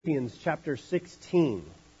Corinthians chapter 16.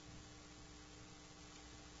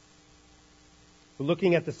 We're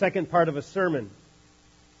looking at the second part of a sermon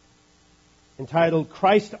entitled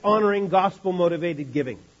Christ-Honoring Gospel-Motivated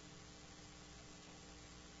Giving.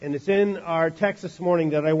 And it's in our text this morning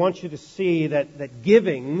that I want you to see that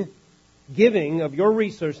giving of your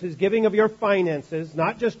resources, giving of your finances,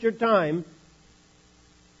 not just your time,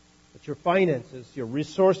 but your finances, your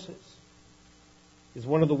resources, is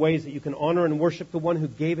one of the ways that you can honor and worship the one who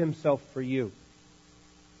gave himself for you.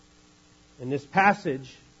 And this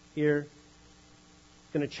passage here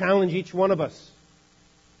is going to challenge each one of us.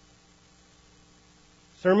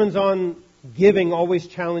 Sermons on giving always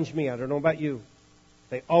challenge me. I don't know about you.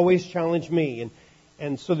 They always challenge me.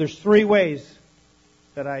 And so there's three ways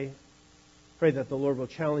that I pray that the Lord will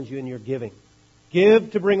challenge you in your giving. Give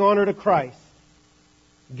to bring honor to Christ.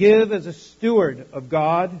 Give as a steward of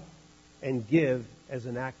God. And give as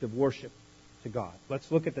an act of worship to God. Let's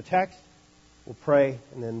look at the text. We'll pray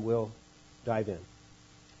and then we'll dive in.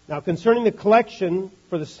 Now, concerning the collection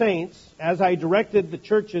for the saints, as I directed the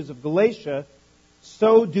churches of Galatia,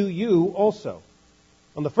 so do you also.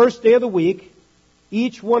 On the first day of the week,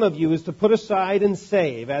 each one of you is to put aside and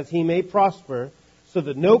save as he may prosper, so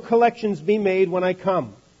that no collections be made when I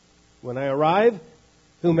come. When I arrive,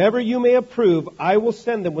 whomever you may approve, I will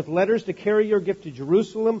send them with letters to carry your gift to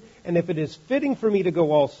Jerusalem, and if it is fitting for me to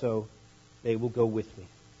go also, they will go with me.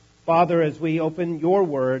 Father, as we open your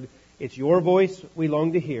word, it's your voice we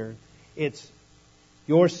long to hear. It's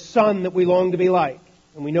your Son that we long to be like.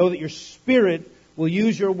 And we know that your Spirit will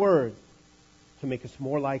use your word to make us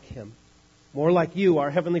more like him. More like you,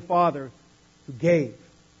 our Heavenly Father, who gave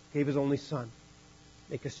his only Son.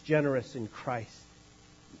 Make us generous in Christ,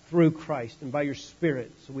 through Christ and by your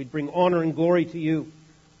Spirit, so we'd bring honor and glory to you,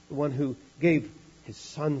 the one who gave his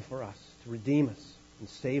Son for us to redeem us and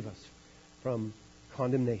save us from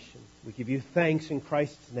condemnation. We give you thanks in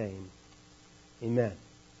Christ's name. Amen.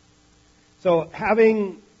 So,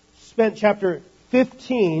 having spent chapter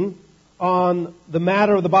 15 on the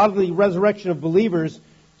matter of the bodily resurrection of believers,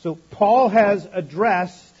 so Paul has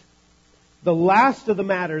addressed the last of the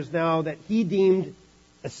matters now that he deemed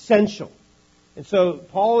essential. And so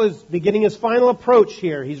Paul is beginning his final approach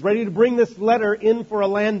here. He's ready to bring this letter in for a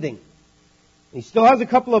landing. He still has a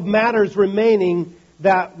couple of matters remaining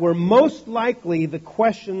that were most likely the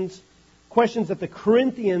questions that the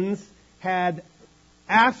Corinthians had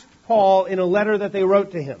asked Paul in a letter that they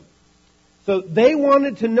wrote to him. So they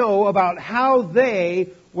wanted to know about how they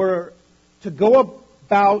were to go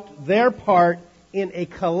about their part in a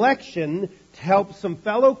collection to help some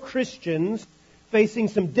fellow Christians facing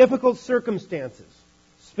some difficult circumstances.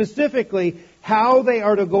 Specifically, how they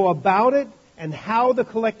are to go about it and how the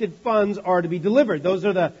collected funds are to be delivered. Those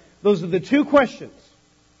are the two questions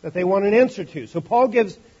that they want an answer to. So Paul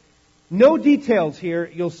gives no details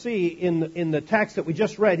here. You'll see in the text that we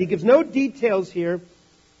just read. He gives no details here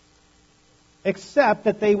except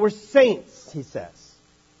that they were saints, he says.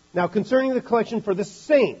 Now, concerning the collection for the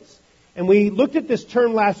saints, and we looked at this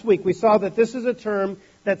term last week. We saw that this is a term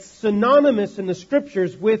that's synonymous in the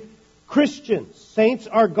Scriptures with Christians. Saints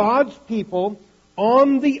are God's people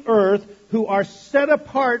on the earth who are set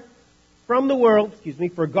apart from the world,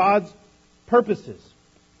 for God's purposes.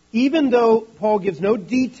 Even though Paul gives no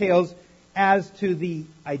details as to the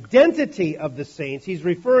identity of the saints, he's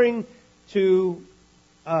referring to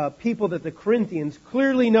people that the Corinthians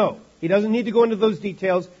clearly know. He doesn't need to go into those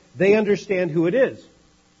details. They understand who it is.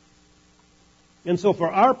 And so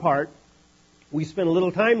for our part, we spent a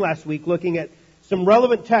little time last week looking at some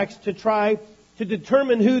relevant texts to try to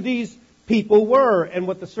determine who these people were and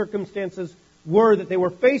what the circumstances were that they were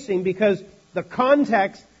facing, because the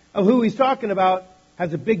context of who he's talking about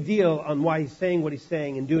has a big deal on why he's saying what he's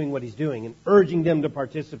saying and doing what he's doing and urging them to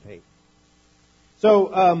participate.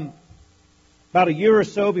 So, about a year or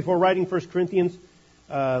so before writing 1 Corinthians,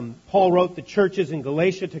 Paul wrote the churches in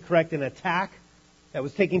Galatia to correct an attack that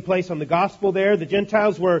was taking place on the gospel there. The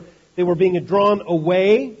Gentiles were being drawn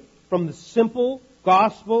away from the simple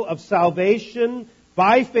gospel of salvation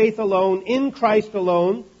by faith alone, in Christ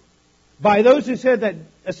alone, by those who said that,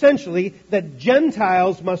 essentially, that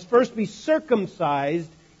Gentiles must first be circumcised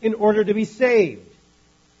in order to be saved.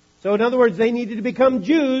 So, in other words, they needed to become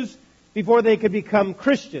Jews before they could become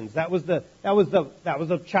Christians. That was the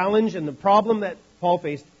challenge and the problem that Paul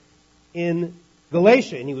faced in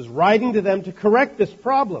Galatia, and he was writing to them to correct this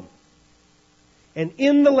problem. And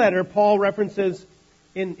in the letter, Paul references,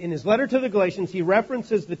 in his letter to the Galatians, he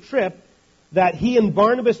references the trip that he and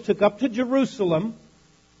Barnabas took up to Jerusalem,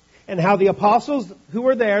 and how the apostles who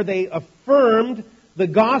were there, they affirmed the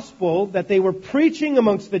gospel that they were preaching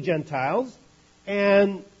amongst the Gentiles,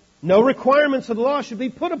 and No requirements of the law should be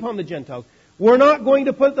put upon the Gentiles. We're not going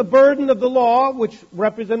to put the burden of the law, which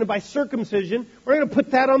represented by circumcision, we're going to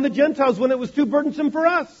put that on the Gentiles when it was too burdensome for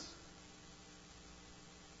us.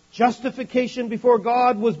 Justification before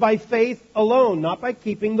God was by faith alone, not by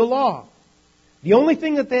keeping the law. The only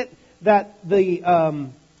thing that the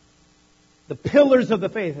pillars of the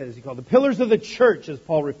faith, as he called the pillars of the church, as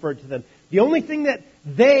Paul referred to them, the only thing that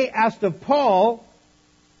they asked of Paul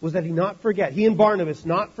was that he not forget. He and Barnabas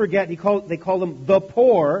not forget. They call them the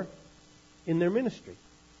poor in their ministry.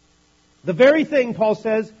 The very thing, Paul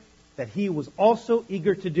says, that he was also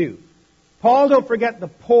eager to do. Paul, don't forget the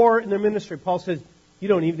poor in their ministry. Paul says, you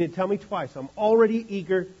don't even need to tell me twice. I'm already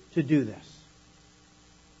eager to do this.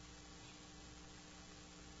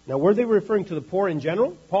 Now, were they referring to the poor in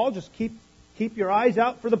general? Paul, just keep your eyes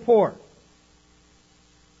out for the poor.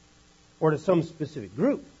 Or to some specific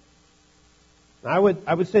group? I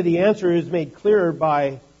would say the answer is made clearer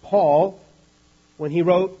by Paul when he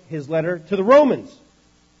wrote his letter to the Romans,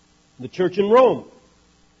 the church in Rome.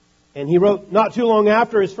 And he wrote not too long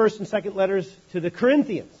after his first and second letters to the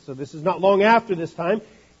Corinthians. So this is not long after this time.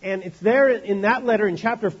 And it's there in that letter in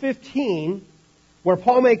chapter 15 where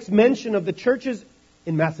Paul makes mention of the churches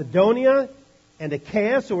in Macedonia and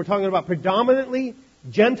Achaia. So we're talking about predominantly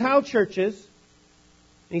Gentile churches.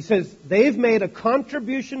 And he says they've made a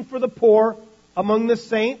contribution for the poor among the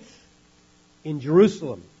saints in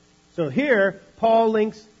Jerusalem. So here Paul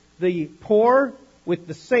links the poor with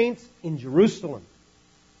the saints in Jerusalem.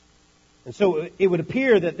 And so it would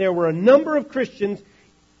appear that there were a number of Christians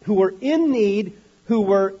who were in need, who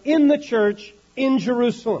were in the church in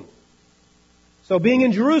Jerusalem. So being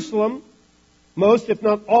in Jerusalem, most, if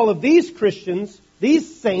not all of these Christians,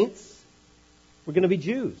 these saints, were going to be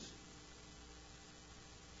Jews.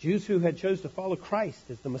 Jews who had chose to follow Christ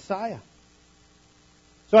as the Messiah.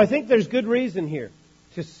 So I think there's good reason here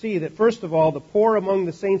to see that, first of all, the poor among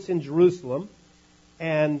the saints in Jerusalem,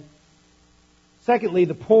 and secondly,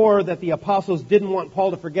 the poor that the apostles didn't want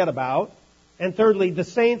Paul to forget about. And thirdly, the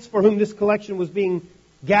saints for whom this collection was being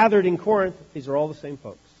gathered in Corinth. These are all the same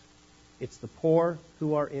folks. It's the poor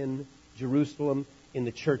who are in Jerusalem, in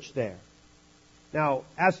the church there. Now,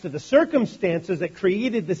 as to the circumstances that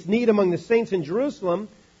created this need among the saints in Jerusalem,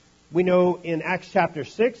 we know in Acts chapter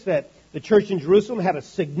 6 that the church in Jerusalem had a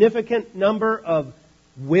significant number of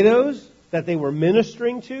widows that they were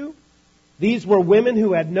ministering to. These were women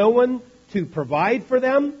who had no one to provide for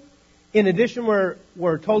them. In addition,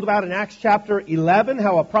 we're told about in Acts chapter 11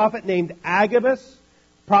 how a prophet named Agabus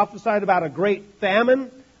prophesied about a great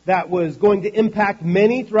famine that was going to impact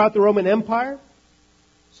many throughout the Roman Empire.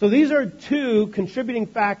 So these are two contributing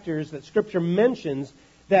factors that Scripture mentions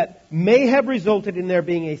that may have resulted in there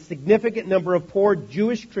being a significant number of poor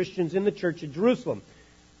Jewish Christians in the church of Jerusalem.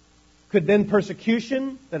 Could then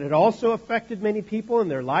persecution that had also affected many people and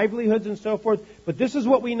their livelihoods and so forth. But this is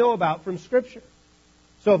what we know about from Scripture.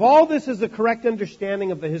 So if all this is a correct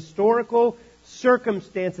understanding of the historical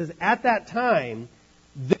circumstances at that time,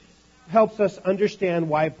 this helps us understand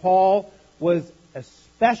why Paul was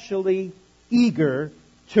especially eager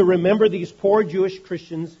to remember these poor Jewish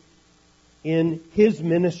Christians in his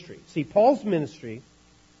ministry. See, Paul's ministry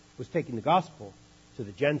was taking the gospel to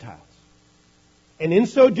the Gentiles. And in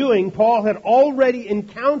so doing, Paul had already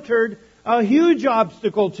encountered a huge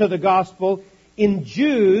obstacle to the gospel in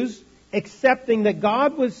Jews accepting that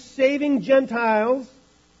God was saving Gentiles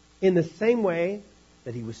in the same way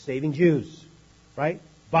that He was saving Jews. Right?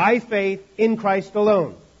 By faith in Christ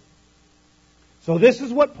alone. So this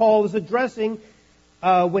is what Paul is addressing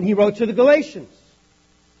when he wrote to the Galatians.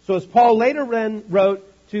 So as Paul later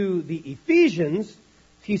wrote to the Ephesians,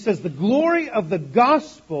 he says the glory of the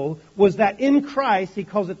gospel was that in Christ, he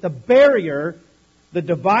calls it the barrier, the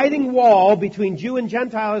dividing wall between Jew and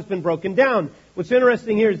Gentile has been broken down. What's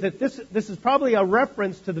interesting here is that this is probably a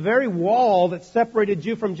reference to the very wall that separated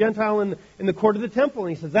Jew from Gentile in the court of the temple.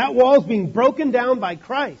 And he says that wall is being broken down by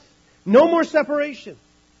Christ. No more separation.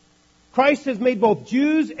 Christ has made both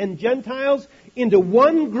Jews and Gentiles into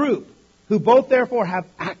one group who both therefore have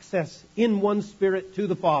access in one Spirit to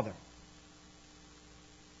the Father.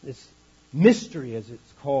 This mystery, as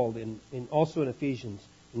it's called, also in Ephesians,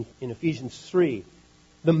 in Ephesians 3,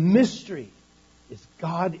 the mystery is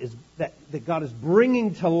that God is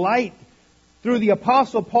bringing to light through the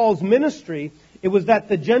Apostle Paul's ministry. It was that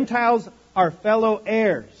the Gentiles are fellow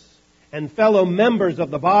heirs and fellow members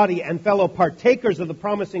of the body and fellow partakers of the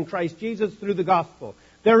promise in Christ Jesus through the gospel.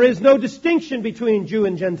 There is no distinction between Jew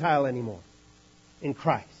and Gentile anymore in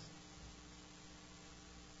Christ.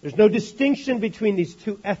 There's no distinction between these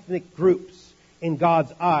two ethnic groups in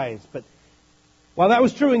God's eyes. But while that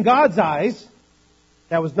was true in God's eyes,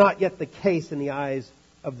 That was not yet the case in the eyes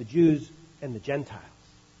of the Jews and the Gentiles.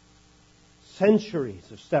 Centuries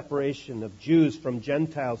of separation of Jews from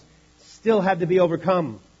Gentiles still had to be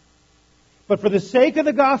overcome. But for the sake of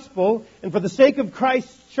the gospel and for the sake of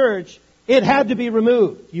Christ's church, it had to be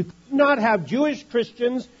removed. You could not have Jewish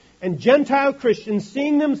Christians and Gentile Christians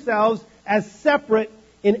seeing themselves as separate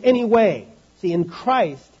in any way. See, in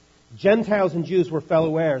Christ, Gentiles and Jews were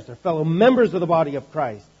fellow heirs. They're fellow members of the body of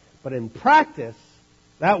Christ. But in practice,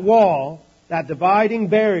 that wall, that dividing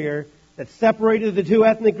barrier that separated the two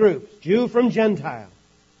ethnic groups, Jew from Gentile,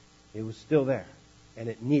 it was still there. And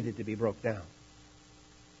it needed to be broke down.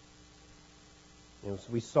 So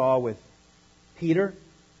we saw with Peter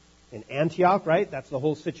in Antioch, right? That's the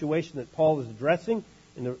whole situation that Paul is addressing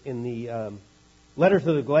in the letter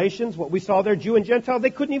to the Galatians. What we saw there, Jew and Gentile,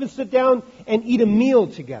 they couldn't even sit down and eat a meal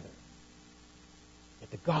together.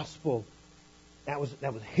 Yet the gospel, that was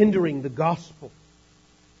hindering the gospel.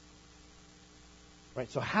 Right?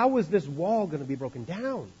 So how was this wall going to be broken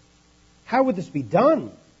down? How would this be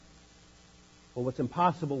done? Well, what's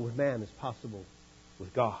impossible with man is possible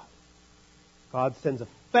with God. God sends a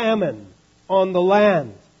famine on the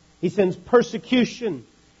land. He sends persecution.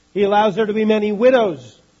 He allows there to be many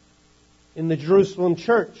widows in the Jerusalem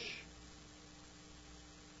church.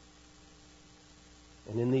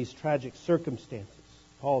 And in these tragic circumstances,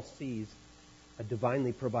 Paul sees a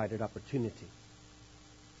divinely provided opportunity.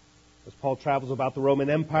 As Paul travels about the Roman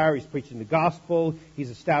Empire, he's preaching the gospel, he's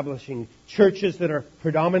establishing churches that are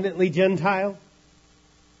predominantly Gentile.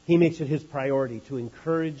 He makes it his priority to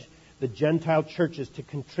encourage the Gentile churches to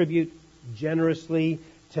contribute generously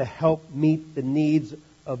to help meet the needs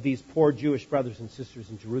of these poor Jewish brothers and sisters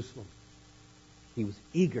in Jerusalem. He was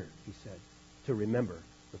eager, he said, to remember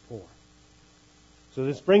the poor. So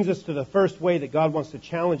this brings us to the first way that God wants to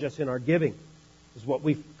challenge us in our giving. This is what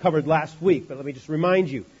we covered last week, but let me just remind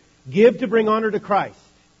you. Give to bring honor to Christ.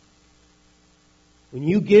 When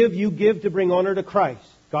you give to bring honor to Christ.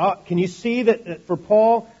 God, can you see that for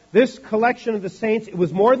Paul, this collection of the saints, it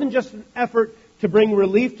was more than just an effort to bring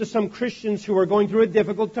relief to some Christians who were going through a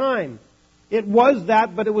difficult time. It was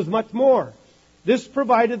that, but it was much more. This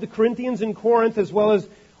provided the Corinthians in Corinth, as well as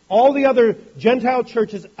all the other Gentile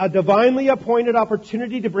churches, a divinely appointed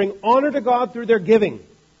opportunity to bring honor to God through their giving.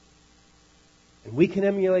 And we can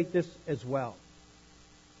emulate this as well.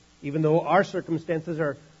 Even though our circumstances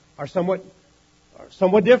are somewhat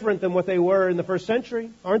different than what they were in the first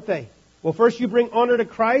century, aren't they? Well, first you bring honor to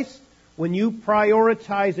Christ when you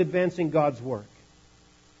prioritize advancing God's work.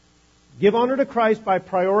 Give honor to Christ by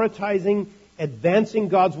prioritizing advancing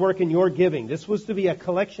God's work in your giving. This was to be a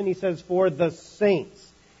collection, he says, for the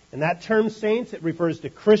saints. And that term saints, it refers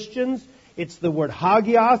to Christians. It's the word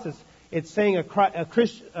hagios. It's saying a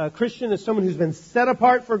Christian is someone who's been set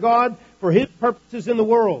apart for God for His purposes in the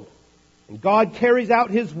world. And God carries out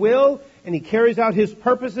His will and He carries out His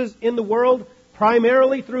purposes in the world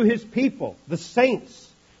primarily through His people, the saints.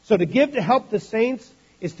 So to give to help the saints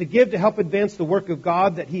is to give to help advance the work of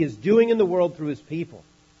God that He is doing in the world through His people.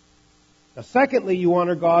 Now, secondly, you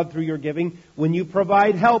honor God through your giving when you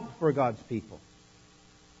provide help for God's people.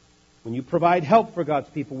 When you provide help for God's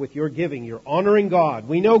people with your giving, you're honoring God.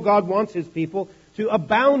 We know God wants His people to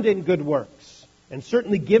abound in good works. And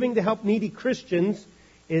certainly giving to help needy Christians,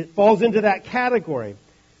 it falls into that category.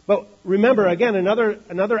 But remember, again,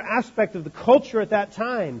 another aspect of the culture at that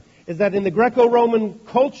time is that in the Greco-Roman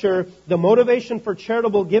culture, the motivation for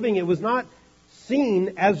charitable giving, it was not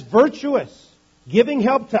seen as virtuous. Giving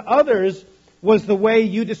help to others was the way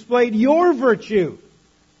you displayed your virtue,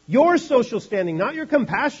 your social standing, not your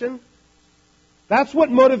compassion. That's what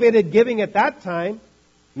motivated giving at that time.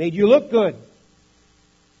 Made you look good.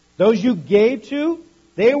 Those you gave to,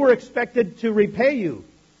 they were expected to repay you.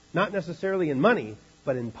 Not necessarily in money,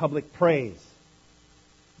 but in public praise.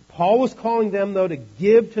 Paul was calling them, though, to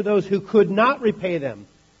give to those who could not repay them.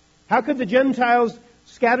 How could the Gentiles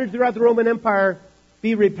scattered throughout the Roman Empire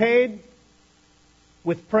be repaid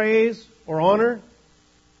with praise or honor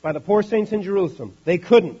by the poor saints in Jerusalem? They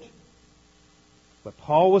couldn't. But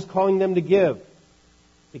Paul was calling them to give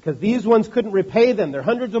because these ones couldn't repay them. They're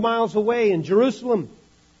hundreds of miles away in Jerusalem.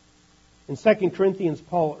 In 2 Corinthians,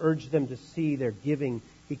 Paul urged them to see their giving,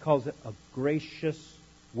 he calls it a gracious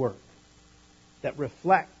work that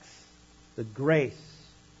reflects the grace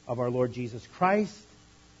of our Lord Jesus Christ,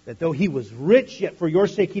 that though He was rich, yet for your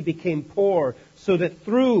sake He became poor, so that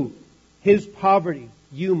through His poverty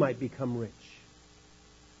you might become rich.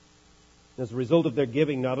 As a result of their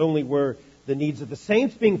giving, not only were the needs of the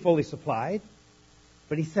saints being fully supplied,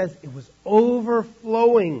 but he says it was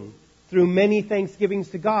overflowing through many thanksgivings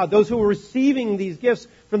to God. Those who were receiving these gifts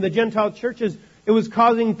from the Gentile churches, It was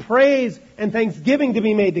causing praise and thanksgiving to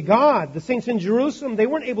be made to God. The saints in Jerusalem, they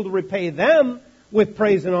weren't able to repay them with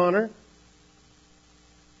praise and honor.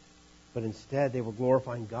 But instead, they were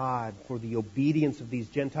glorifying God for the obedience of these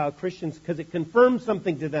Gentile Christians because it confirmed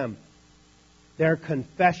something to them. Their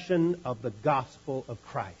confession of the gospel of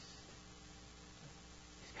Christ.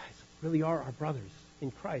 These guys really are our brothers in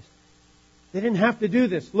Christ. They didn't have to do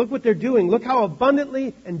this. Look what they're doing. Look how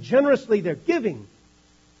abundantly and generously they're giving.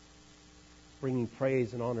 Bringing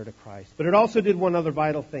praise and honor to Christ. But it also did one other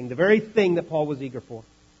vital thing. The very thing that Paul was eager for.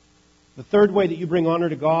 The third way that you bring honor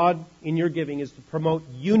to God in your giving is to promote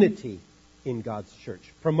unity in God's church.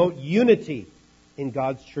 Promote unity in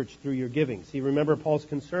God's church through your giving. See, remember Paul's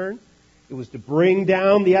concern? It was to bring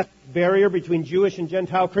down the ethnic barrier between Jewish and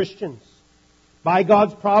Gentile Christians. By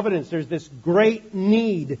God's providence, there's this great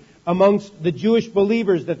need amongst the Jewish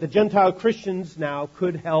believers that the Gentile Christians now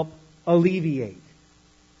could help alleviate.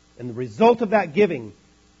 And the result of that giving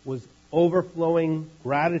was overflowing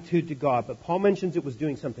gratitude to God. But Paul mentions it was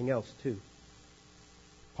doing something else too.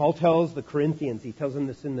 Paul tells the Corinthians, he tells them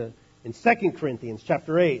this in 2 Corinthians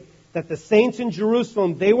chapter 8, that the saints in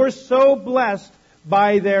Jerusalem, they were so blessed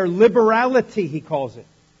by their liberality, he calls it.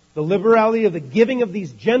 The liberality of the giving of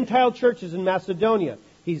these Gentile churches in Macedonia.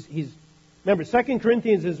 Remember, 2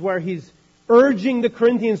 Corinthians is where he's urging the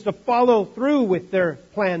Corinthians to follow through with their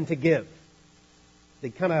plan to give. They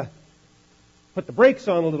kind of put the brakes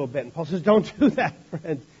on a little bit. And Paul says, don't do that,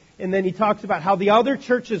 friends. And then he talks about how the other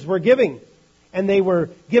churches were giving. And they were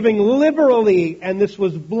giving liberally. And this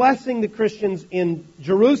was blessing the Christians in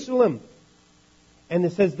Jerusalem. And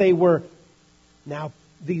it says they were now,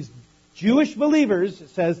 these Jewish believers, it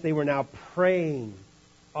says they were now praying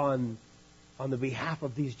on the behalf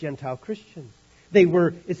of these Gentile Christians.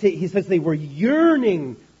 He says they were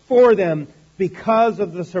yearning for them because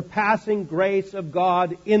of the surpassing grace of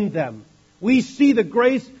God in them. We see the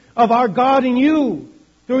grace of our God in you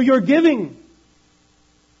through your giving.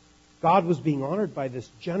 God was being honored by this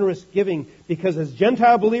generous giving because as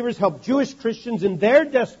Gentile believers helped Jewish Christians in their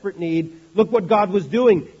desperate need, look what God was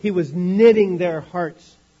doing. He was knitting their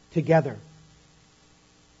hearts together.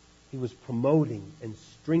 He was promoting and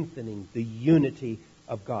strengthening the unity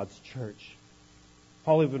of God's church.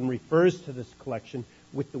 Paul even refers to this collection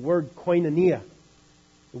with the word koinonia,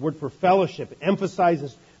 the word for fellowship. It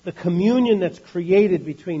emphasizes the communion that's created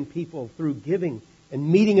between people through giving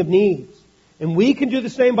and meeting of needs. And we can do the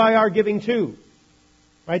same by our giving too.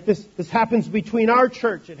 Right? This happens between our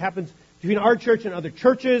church. It happens between our church and other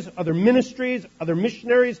churches, other ministries, other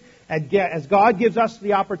missionaries, as God gives us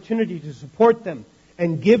the opportunity to support them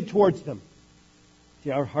and give towards them.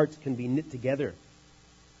 See, our hearts can be knit together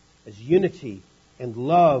as unity and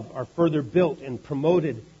love are further built and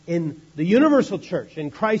promoted in the universal church,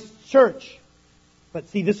 in Christ's church. But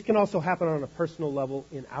see, this can also happen on a personal level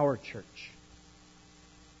in our church.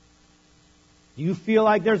 Do you feel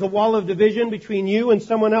like there's a wall of division between you and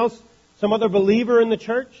someone else, some other believer in the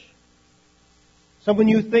church? Someone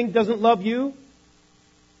you think doesn't love you?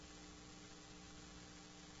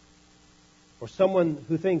 Or someone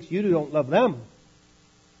who thinks you don't love them?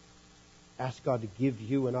 Ask God to give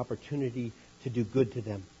you an opportunity to do good to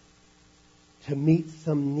them, to meet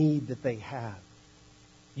some need that they have.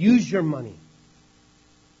 Use your money.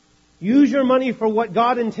 Use your money for what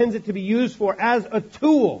God intends it to be used for, as a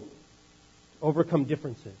tool to overcome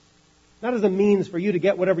differences. Not as a means for you to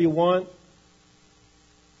get whatever you want.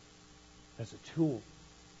 As a tool.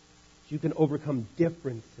 So you can overcome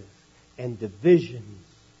differences and divisions.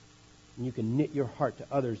 And you can knit your heart to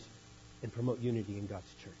others and promote unity in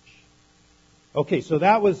God's church. Okay, so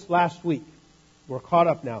that was last week. We're caught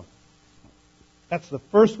up now. That's the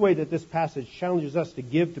first way that this passage challenges us to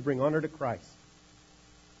give to bring honor to Christ.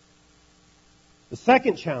 The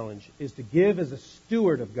second challenge is to give as a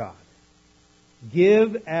steward of God.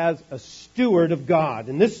 Give as a steward of God.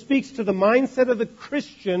 And this speaks to the mindset of the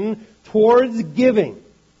Christian towards giving,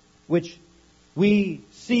 which we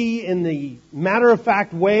see in the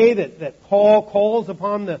matter-of-fact way that Paul calls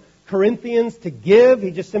upon the Corinthians to give.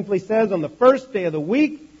 He just simply says, on the first day of the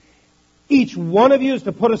week, each one of you is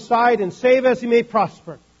to put aside and save as he may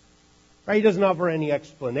prosper. Right? He doesn't offer any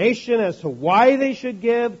explanation as to why they should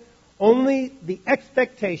give, only the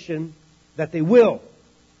expectation that they will.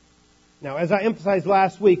 Now, as I emphasized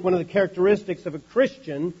last week, one of the characteristics of a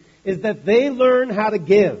Christian is that they learn how to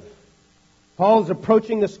give. Paul is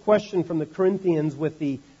approaching this question from the Corinthians with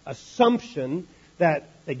the assumption that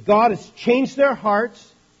God has changed their hearts,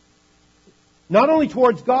 not only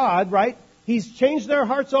towards God, right? He's changed their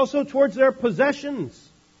hearts also towards their possessions.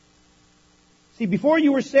 See, before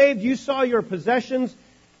you were saved, you saw your possessions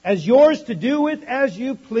as yours to do with as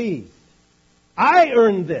you pleased. I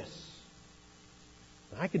earned this.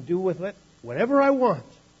 I can do with it whatever I want.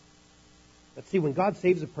 But see, when God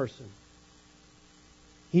saves a person,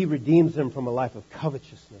 He redeems them from a life of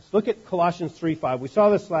covetousness. Look at Colossians 3:5. We saw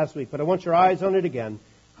this last week, but I want your eyes on it again.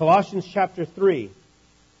 Colossians chapter 3.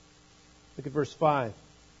 Look at verse 5.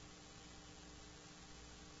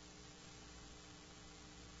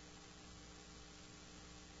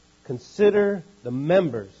 Consider the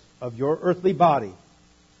members of your earthly body.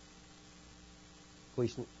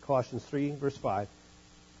 Colossians 3, verse 5.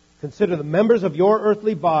 Consider the members of your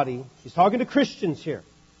earthly body, he's talking to Christians here,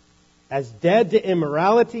 as dead to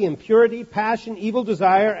immorality, impurity, passion, evil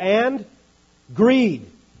desire, and greed.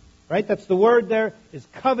 Right? That's the word there, is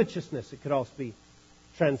covetousness. It could also be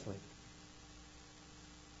translated.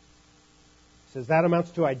 It says that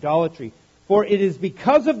amounts to idolatry. For it is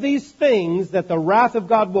because of these things that the wrath of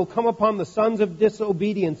God will come upon the sons of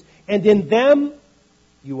disobedience. And in them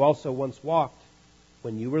you also once walked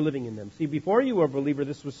when you were living in them. See, before you were a believer,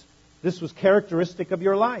 this was characteristic of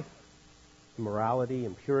your life. Immorality,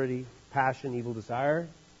 impurity, passion, evil desire,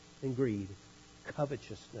 and greed.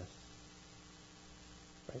 Covetousness.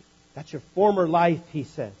 Right? That's your former life, he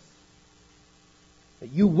says. That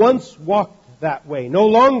you once walked that way. No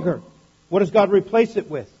longer. What does God replace it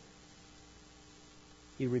with?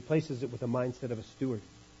 He replaces it with a mindset of a steward.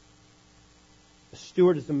 A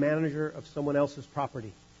steward is the manager of someone else's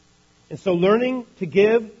property. And so learning to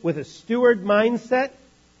give with a steward mindset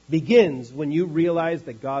begins when you realize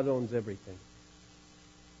that God owns everything.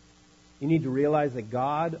 You need to realize that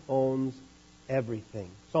God owns everything.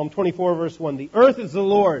 Psalm 24, verse 1. The earth is the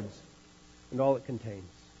Lord's and all it contains.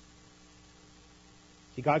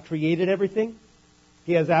 See, God created everything.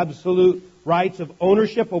 He has absolute rights of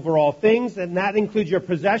ownership over all things, and that includes your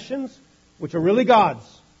possessions, which are really God's.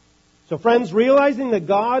 So friends, realizing that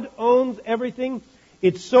God owns everything,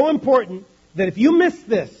 it's so important that if you miss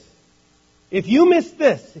this,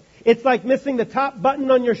 it's like missing the top button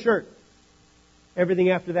on your shirt. Everything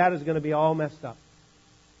after that is going to be all messed up,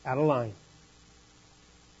 out of line.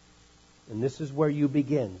 And this is where you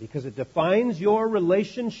begin, because it defines your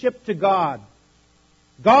relationship to God.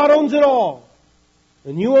 God owns it all.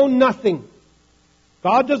 And you own nothing.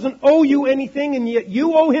 God doesn't owe you anything, and yet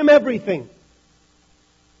you owe Him everything.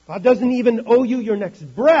 God doesn't even owe you your next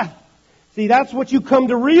breath. See, that's what you come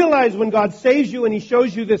to realize when God saves you and He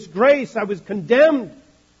shows you this grace. I was condemned.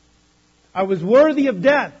 I was worthy of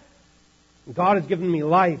death. And God has given me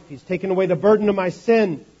life. He's taken away the burden of my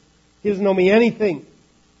sin. He doesn't owe me anything.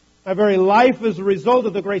 My very life is a result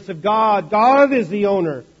of the grace of God. God is the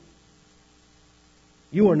owner.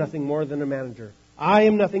 You are nothing more than a manager. I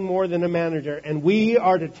am nothing more than a manager. And we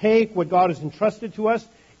are to take what God has entrusted to us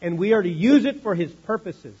and we are to use it for His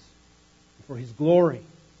purposes, for His glory.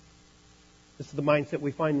 This is the mindset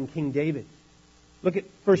we find in King David. Look at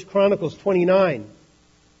 1 Chronicles 29.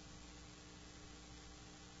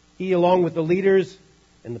 He, along with the leaders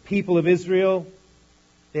and the people of Israel,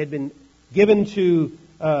 they had been given to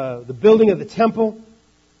the building of the temple.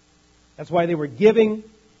 That's why they were giving.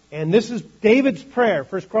 And this is David's prayer,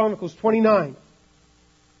 1 Chronicles 29.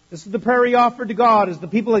 This is the prayer he offered to God as the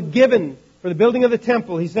people had given for the building of the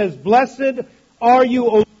temple. He says, Blessed are you,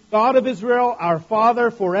 O God of Israel, our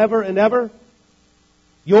Father, forever and ever.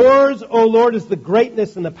 Yours, O Lord, is the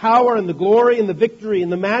greatness and the power and the glory and the victory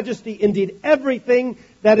and the majesty, indeed everything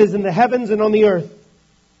that is in the heavens and on the earth.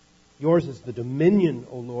 Yours is the dominion,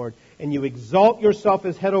 O Lord, and you exalt yourself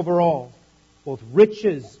as head over all. Both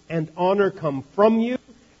riches and honor come from you,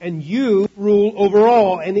 and you rule over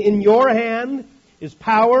all. And in your hand is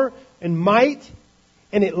power and might,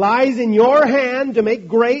 and it lies in your hand to make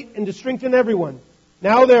great and to strengthen everyone.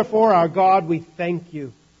 Now, therefore, our God, we thank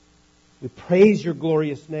you. We praise your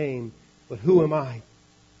glorious name. But who am I?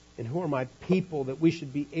 And who are my people that we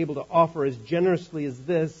should be able to offer as generously as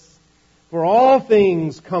this? For all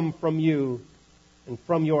things come from you, and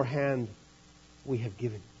from your hand we have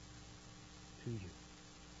given to you.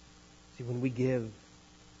 See, when we give,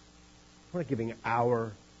 we're not giving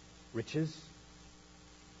our riches.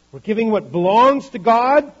 We're giving what belongs to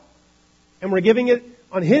God, and we're giving it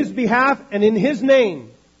on His behalf and in His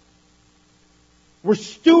name. We're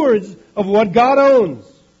stewards of what God owns.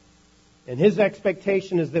 And His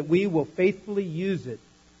expectation is that we will faithfully use it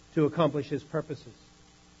to accomplish His purposes.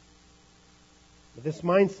 But this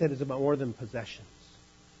mindset is about more than possessions.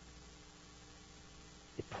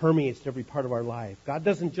 It permeates every part of our life. God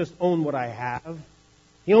doesn't just own what I have.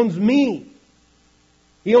 He owns me.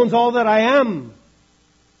 He owns all that I am.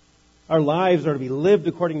 Our lives are to be lived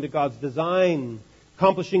according to God's design,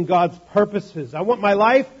 accomplishing God's purposes. I want my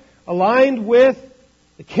life aligned with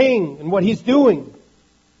the King and what He's doing.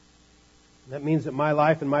 That means that my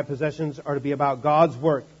life and my possessions are to be about God's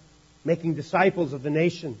work, making disciples of the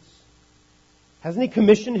nations. Hasn't He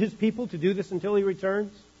commissioned His people to do this until He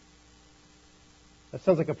returns? That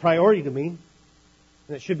sounds like a priority to me.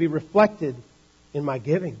 And it should be reflected in my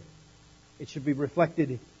giving. It should be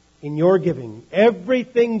reflected in your giving.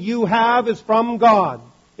 Everything you have is from God.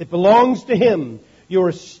 It belongs to Him. You're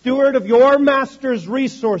a steward of your Master's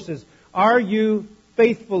resources. Are you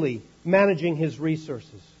faithfully managing His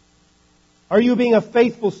resources? Are you being a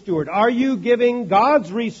faithful steward? Are you giving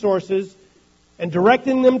God's resources and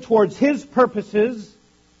directing them towards His purposes?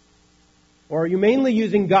 Or are you mainly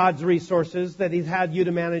using God's resources that He's had you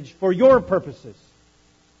to manage for your purposes?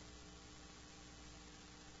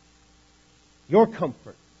 Your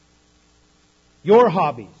comfort, your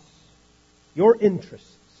hobbies, your interests.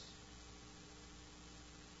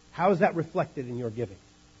 How is that reflected in your giving?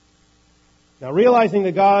 Now, realizing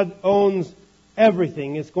that God owns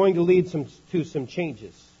everything is going to lead to some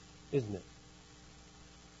changes, isn't it?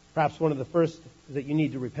 Perhaps one of the first is that you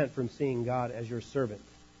need to repent from seeing God as your servant.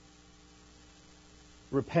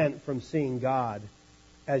 Repent from seeing God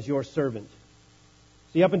as your servant.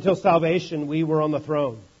 See, up until salvation, we were on the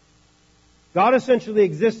throne. God essentially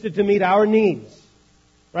existed to meet our needs.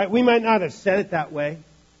 Right? We might not have said it that way,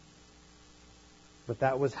 but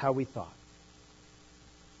that was how we thought.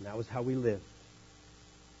 And that was how we lived.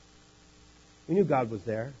 We knew God was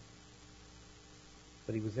there,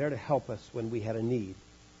 but He was there to help us when we had a need.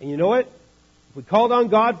 And you know what? If we called on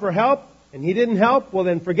God for help and He didn't help, well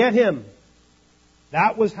then forget Him.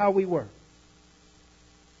 That was how we were.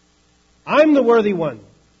 I'm the worthy one,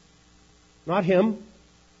 not Him.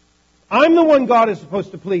 I'm the one God is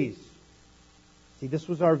supposed to please. See, this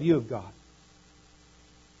was our view of God.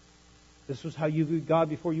 This was how you viewed God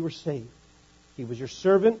before you were saved. He was your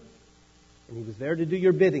servant, and He was there to do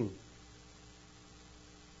your bidding.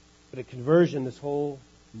 But at conversion, this whole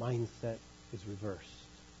mindset is reversed.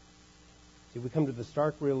 See, we come to the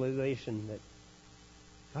stark realization that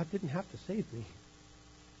God didn't have to save me.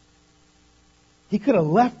 He could have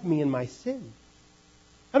left me in my sin.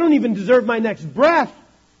 I don't even deserve my next breath.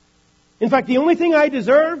 In fact, the only thing I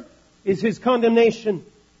deserve is His condemnation.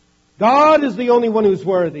 God is the only one who's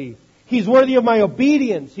worthy. He's worthy of my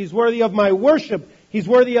obedience. He's worthy of my worship. He's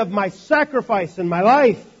worthy of my sacrifice and my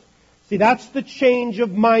life. See, that's the change of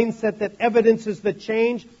mindset that evidences the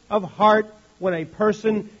change of heart when a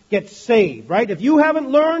person gets saved, right? If you haven't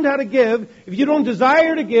learned how to give, if you don't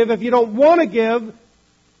desire to give, if you don't want to give,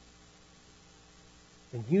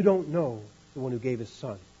 then you don't know the one who gave His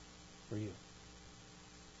Son for you.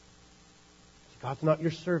 God's not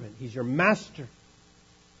your servant. He's your master.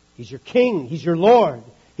 He's your king. He's your Lord.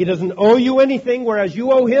 He doesn't owe you anything, whereas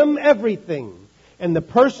you owe Him everything. And the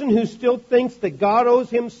person who still thinks that God owes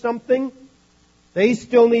him something, they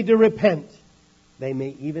still need to repent. They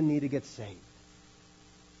may even need to get saved.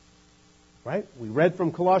 Right? We read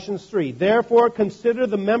from Colossians 3. Therefore, consider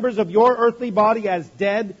the members of your earthly body as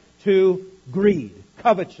dead to greed,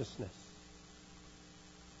 covetousness.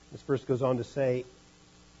 This verse goes on to say,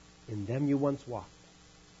 in them you once walked.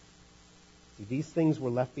 See, these things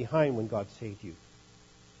were left behind when God saved you.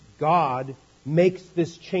 God makes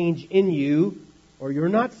this change in you, or you're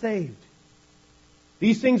not saved.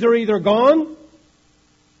 These things are either gone,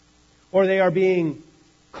 or they are being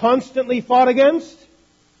constantly fought against,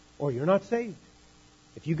 or you're not saved.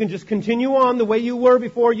 If you can just continue on the way you were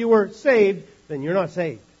before you were saved, then you're not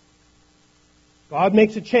saved. God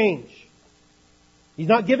makes a change. He's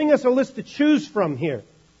not giving us a list to choose from here.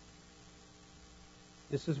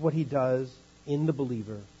 This is what He does in the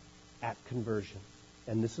believer at conversion.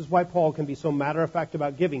 And this is why Paul can be so matter-of-fact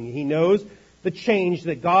about giving. He knows the change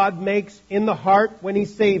that God makes in the heart when He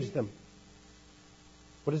saves them.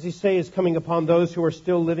 What does he say is coming upon those who are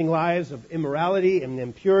still living lives of immorality and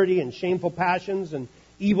impurity and shameful passions and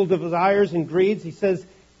evil desires and greeds? He says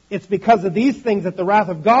it's because of these things that the wrath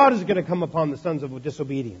of God is going to come upon the sons of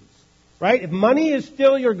disobedience. Right? If money is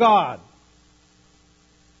still your God,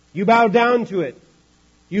 you bow down to it.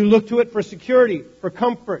 You look to it for security, for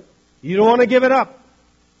comfort. You don't want to give it up,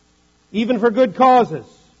 even for good causes.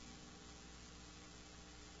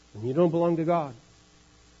 And you don't belong to God.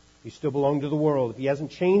 You still belong to the world. If He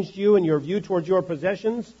hasn't changed you and your view towards your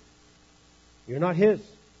possessions, you're not His.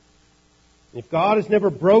 And if God has never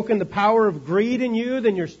broken the power of greed in you,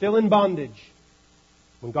 then you're still in bondage.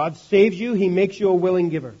 When God saves you, He makes you a willing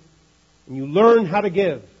giver. And you learn how to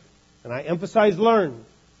give. And I emphasize learn.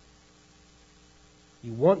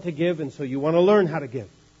 You want to give, and so you want to learn how to give.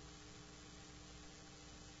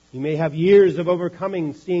 You may have years of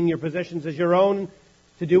overcoming, seeing your possessions as your own,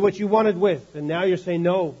 to do what you wanted with. And now you're saying,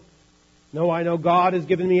 no, I know God has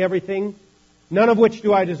given me everything. none of which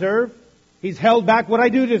do I deserve. He's held back what I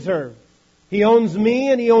do deserve. He owns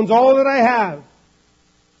me and He owns all that I have.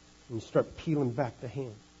 And you start peeling back the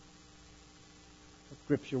hand that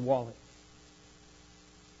grips your wallet.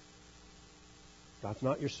 God's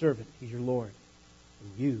not your servant. He's your Lord.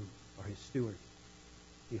 And you are His steward.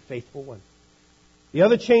 Be a faithful one. The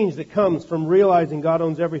other change that comes from realizing God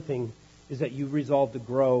owns everything is that you resolve to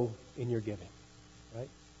grow in your giving. Right?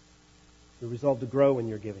 You resolve to grow in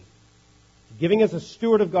your giving. Giving as a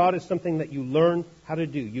steward of God is something that you learn how to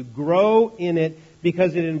do. You grow in it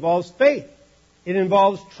because it involves faith. It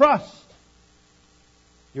involves trust.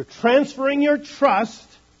 You're transferring your trust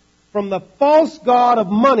from the false god of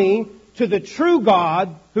money to the true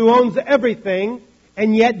God who owns everything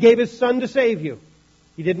and yet gave His Son to save you.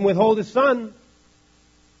 He didn't withhold His Son.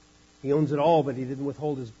 He owns it all, but He didn't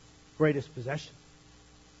withhold His greatest possession.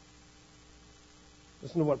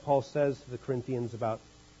 Listen to what Paul says to the Corinthians about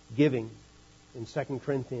giving. In 2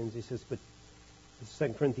 Corinthians, he says, but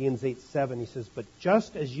 2 Corinthians 8:7, he says, but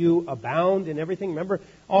just as you abound in everything, remember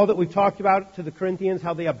all that we've talked about to the Corinthians,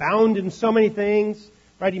 how they abound in so many things,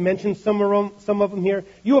 right? He mentions some of them here.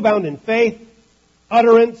 You abound in faith,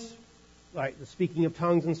 utterance, right, the speaking of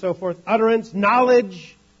tongues and so forth, utterance,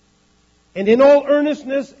 knowledge, and in all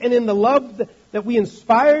earnestness and in the love that we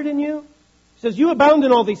inspired in you. He says, you abound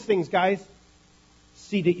in all these things, guys.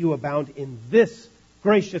 See that you abound in this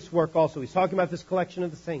gracious work also. He's talking about this collection of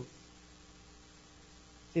the saints.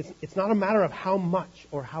 It's not a matter of how much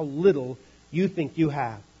or how little you think you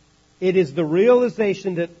have. It is the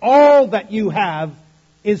realization that all that you have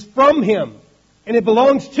is from Him and it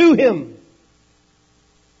belongs to Him.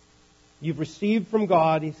 You've received from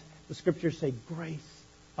God, the Scriptures say, grace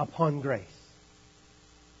upon grace.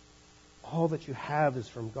 All that you have is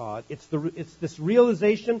from God. It's this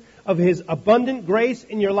realization of His abundant grace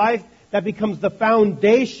in your life that becomes the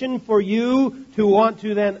foundation for you to want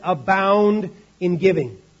to then abound in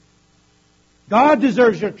giving. God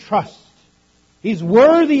deserves your trust. He's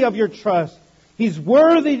worthy of your trust. He's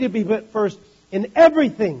worthy to be put first in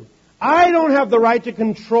everything. I don't have the right to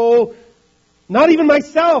control, not even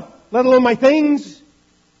myself, let alone my things.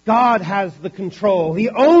 God has the control. He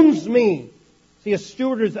owns me. See, a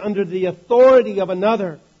steward is under the authority of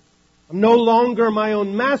another. I'm no longer my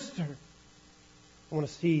own master. I want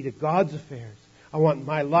to see to God's affairs. I want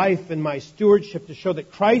my life and my stewardship to show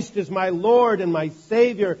that Christ is my Lord and my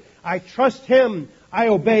Savior. I trust Him. I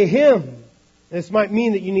obey Him. And this might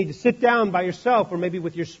mean that you need to sit down by yourself or maybe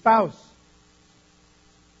with your spouse.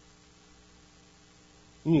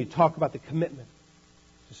 You need to talk about the commitment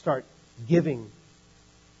to start giving.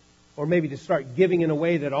 Or maybe to start giving in a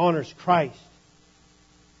way that honors Christ.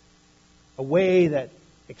 A way that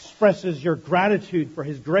expresses your gratitude for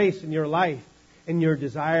His grace in your life and your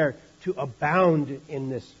desire to abound in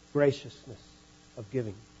this graciousness of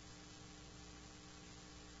giving.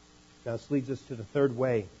 Now this leads us to the third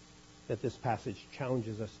way that this passage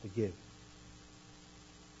challenges us to give.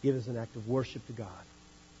 Give as an act of worship to God.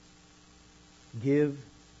 Give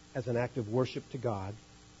as an act of worship to God.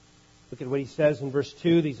 Look at what he says in verse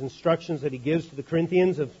 2, these instructions that he gives to the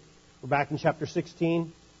Corinthians. We're back in chapter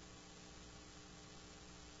 16.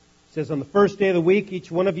 It says, on the first day of the week, each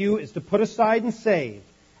one of you is to put aside and save,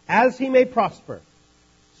 as he may prosper,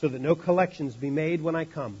 so that no collections be made when I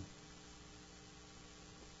come.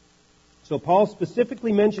 So Paul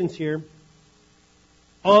specifically mentions here,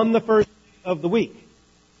 on the first day of the week.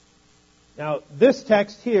 Now, this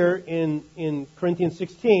text here in Corinthians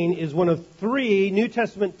 16 is one of three New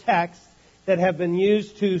Testament texts that have been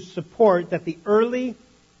used to support that the early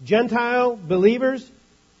Gentile believers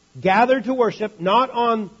gathered to worship not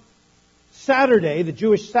on Saturday, the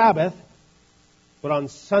Jewish Sabbath, but on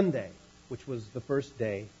Sunday, which was the first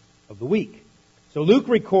day of the week. So Luke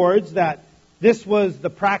records that this was the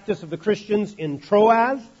practice of the Christians in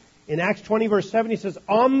Troas. In Acts 20, verse 7, he says,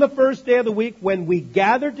 on the first day of the week, when we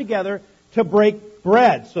gathered together to break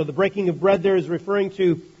bread. So the breaking of bread there is referring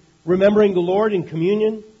to remembering the Lord in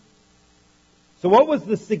communion. So what was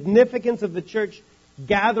the significance of the church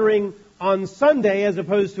gathering on Sunday as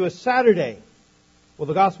opposed to a Saturday? Well,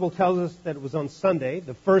 the Gospel tells us that it was on Sunday,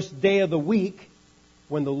 the first day of the week,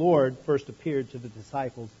 when the Lord first appeared to the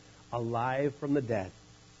disciples alive from the dead.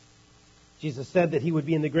 Jesus said that He would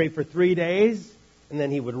be in the grave for 3 days, and then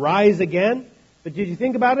He would rise again. But did you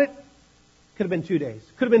think about it? Could have been 2 days.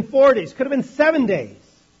 Could have been 4 days. Could have been 7 days.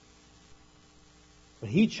 But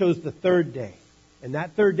He chose the third day. And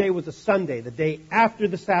that third day was a Sunday, the day after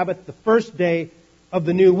the Sabbath, the first day of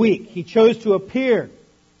the new week. He chose to appear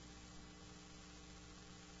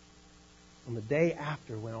on the day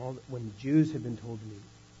after when the Jews had been told to meet.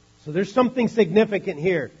 So there's something significant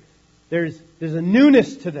here. There's a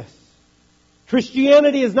newness to this.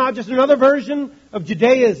 Christianity is not just another version of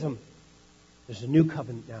Judaism. There's a new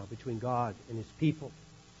covenant now between God and His people.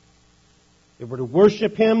 They were to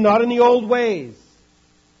worship Him not in the old ways,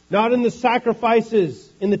 not in the sacrifices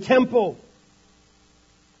in the temple.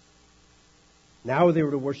 Now they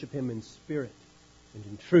were to worship Him in spirit and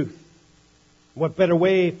in truth. What better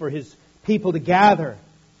way for His people to gather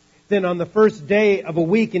than on the first day of a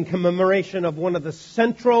week in commemoration of one of the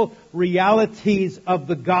central realities of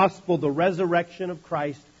the gospel, the resurrection of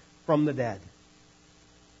Christ from the dead.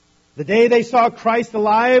 The day they saw Christ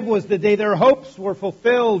alive was the day their hopes were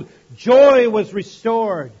fulfilled. Joy was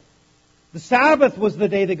restored. The Sabbath was the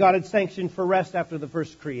day that God had sanctioned for rest after the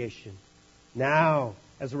first creation. Now,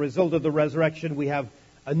 as a result of the resurrection, we have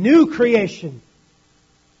a new creation.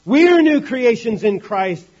 We are new creations in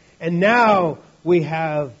Christ. And now we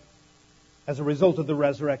have, as a result of the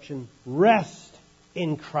resurrection, rest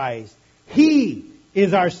in Christ. He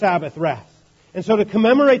is our Sabbath rest. And so to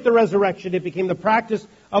commemorate the resurrection, it became the practice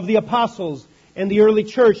of the apostles and the early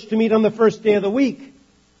church to meet on the first day of the week,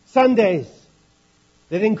 Sundays.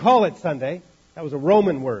 They didn't call it Sunday. That was a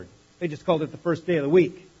Roman word. They just called it the first day of the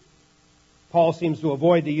week. Paul seems to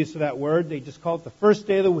avoid the use of that word. They just call it the first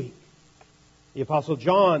day of the week. The Apostle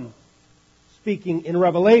John, speaking in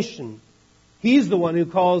Revelation, he's the one who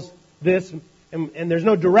calls this, and there's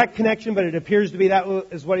no direct connection, but it appears to be that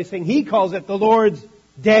is what he's saying. He calls it the Lord's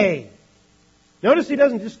Day. Notice he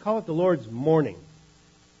doesn't just call it the Lord's morning.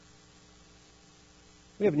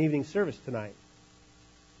 We have an evening service tonight.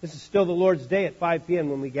 This is still the Lord's Day at 5 p.m.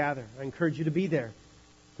 when we gather. I encourage you to be there,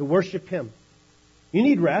 to worship Him. You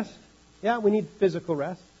need rest. Yeah, we need physical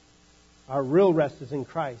rest. Our real rest is in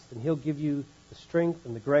Christ, and He'll give you the strength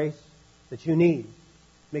and the grace that you need.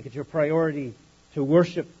 Make it your priority to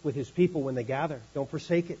worship with His people when they gather. Don't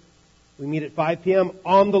forsake it. We meet at 5 p.m.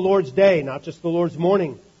 on the Lord's Day, not just the Lord's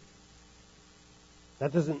morning.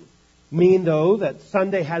 That doesn't mean, though, that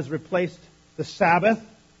Sunday has replaced the Sabbath.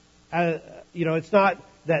 It's not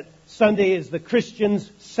that Sunday is the Christian's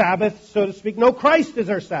Sabbath, so to speak. No, Christ is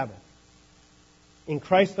our Sabbath. In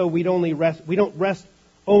Christ, though, we don't rest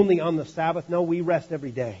only on the Sabbath. No, we rest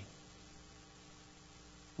every day.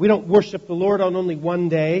 We don't worship the Lord on only one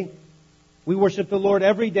day. We worship the Lord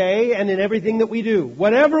every day and in everything that we do.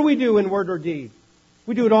 Whatever we do in word or deed,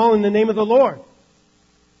 we do it all in the name of the Lord.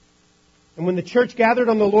 And when the church gathered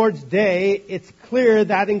on the Lord's Day, it's clear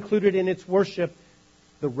that included in its worship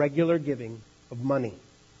the regular giving of money.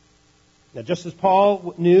 Now, just as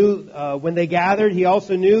Paul knew when they gathered, he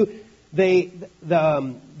also knew they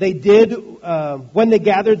did when they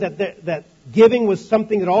gathered that giving was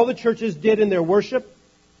something that all the churches did in their worship.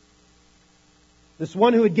 This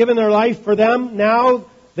one who had given their life for them, now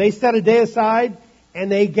they set a day aside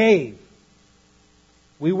and they gave.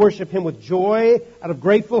 We worship Him with joy out of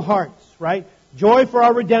grateful hearts, right? Joy for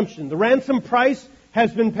our redemption. The ransom price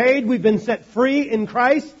has been paid. We've been set free in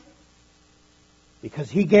Christ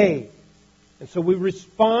because He gave. And so we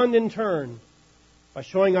respond in turn by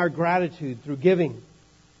showing our gratitude through giving.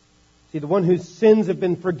 See, the one whose sins have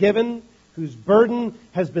been forgiven, whose burden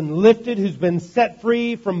has been lifted, who's been set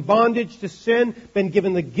free from bondage to sin, been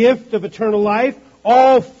given the gift of eternal life,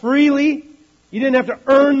 all freely. You didn't have to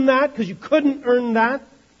earn that because you couldn't earn that.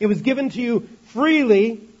 It was given to you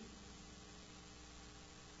freely.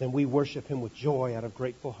 Then we worship Him with joy out of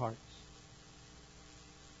grateful hearts.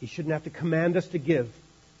 He shouldn't have to command us to give.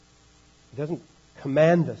 He doesn't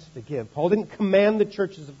command us to give. Paul didn't command the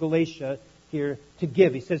churches of Galatia here to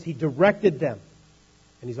give. He says He directed them.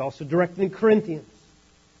 And He's also directing Corinthians.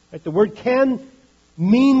 Right? The word can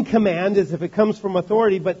mean command as if it comes from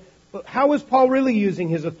authority, but how is Paul really using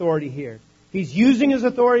his authority here? He's using his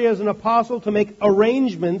authority as an apostle to make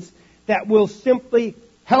arrangements that will simply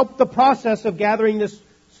help the process of gathering this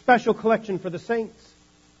special collection for the saints.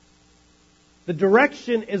 The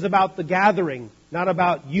direction is about the gathering, not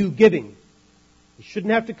about you giving. He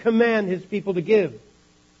shouldn't have to command His people to give.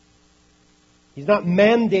 He's not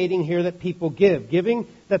mandating here that people give. Giving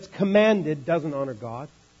that's commanded doesn't honor God.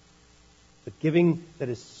 But giving that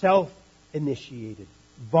is self-initiated,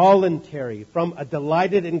 voluntary, from a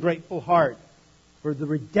delighted and grateful heart for the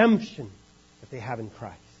redemption that they have in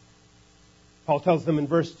Christ. Paul tells them in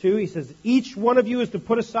verse 2, he says, each one of you is to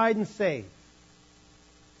put aside and save.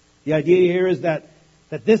 The idea here is that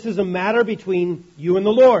this is a matter between you and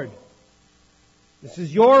the Lord. This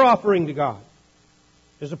is your offering to God.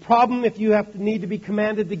 There's a problem if you need to be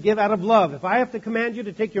commanded to give out of love. If I have to command you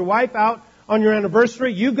to take your wife out on your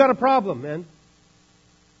anniversary, you've got a problem, man.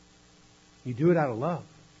 You do it out of love.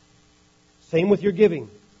 Same with your giving.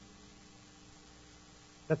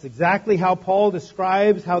 That's exactly how Paul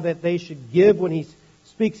describes how that they should give when he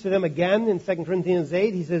speaks to them again in 2 Corinthians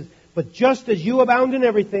 8. He says, "But just as you abound in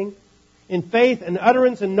everything, in faith and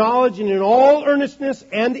utterance and knowledge and in all earnestness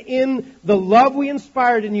and in the love we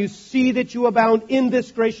inspired in you, see that you abound in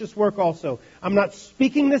this gracious work also." I'm not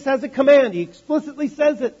speaking this as a command. He explicitly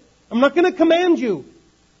says it. I'm not going to command you.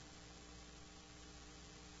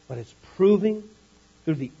 But it's proving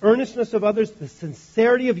through the earnestness of others the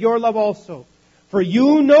sincerity of your love also. For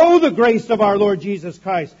you know the grace of our Lord Jesus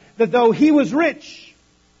Christ, that though He was rich,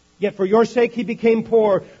 yet for your sake He became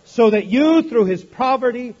poor, so that you through His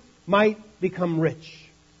poverty might become rich.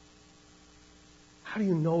 How do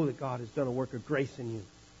you know that God has done a work of grace in you?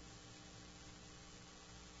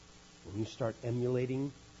 When you start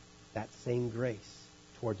emulating that same grace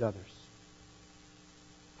towards others.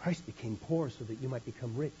 Christ became poor so that you might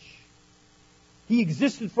become rich. He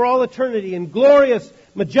existed for all eternity in glorious,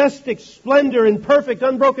 majestic splendor and perfect,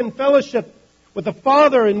 unbroken fellowship with the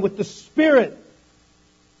Father and with the Spirit.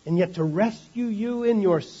 And yet to rescue you in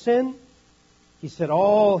your sin, He set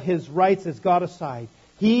all His rights as God aside.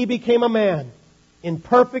 He became a man in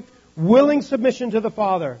perfect, willing submission to the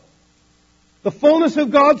Father. The fullness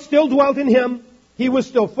of God still dwelt in Him. He was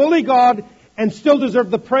still fully God and still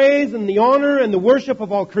deserved the praise and the honor and the worship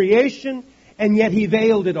of all creation. And yet He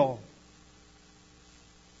veiled it all.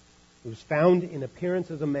 He was found in appearance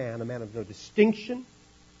as a man of no distinction,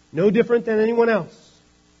 no different than anyone else.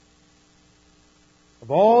 Of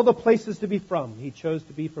all the places to be from, He chose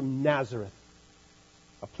to be from Nazareth.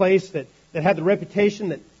 A place that had the reputation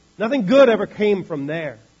that nothing good ever came from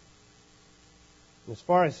there. And as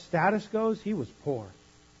far as status goes, He was poor.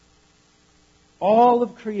 All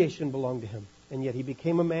of creation belonged to Him. And yet He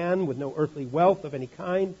became a man with no earthly wealth of any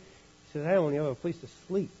kind. He said, "I only have a place to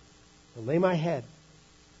sleep, to lay my head."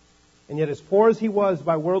 And yet as poor as He was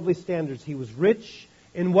by worldly standards, He was rich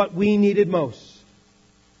in what we needed most.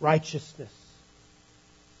 Righteousness.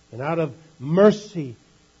 And out of mercy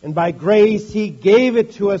and by grace, He gave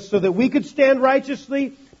it to us so that we could stand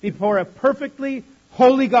righteously before a perfectly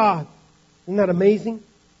holy God. Isn't that amazing?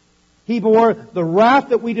 He bore the wrath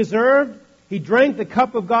that we deserved. He drank the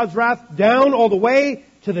cup of God's wrath down all the way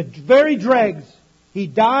to the very dregs. He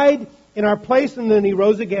died in our place and then He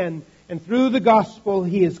rose again. And through the gospel,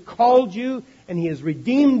 He has called you and He has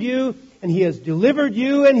redeemed you and He has delivered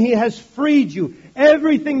you and He has freed you.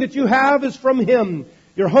 Everything that you have is from Him.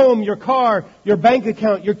 Your home, your car, your bank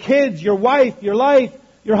account, your kids, your wife, your life,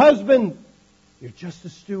 your husband. You're just a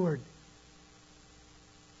steward.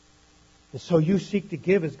 And so you seek to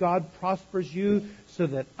give as God prospers you so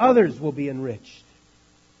that others will be enriched.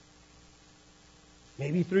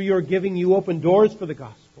 Maybe through your giving you open doors for the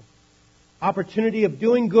gospel. Opportunity of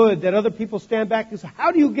doing good that other people stand back and say,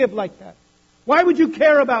 "How do you give like that? Why would you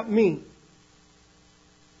care about me?"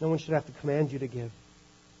 No one should have to command you to give.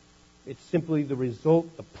 It's simply the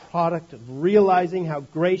result, the product of realizing how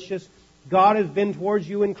gracious God has been towards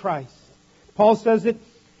you in Christ. Paul says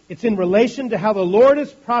it's in relation to how the Lord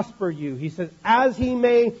has prospered you. He says, as He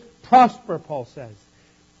may prosper, Paul says.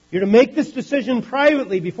 You're to make this decision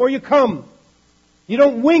privately before you come. You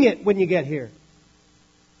don't wing it when you get here.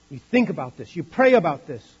 You think about this. You pray about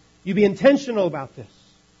this. You be intentional about this.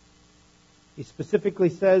 He specifically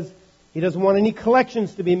says He doesn't want any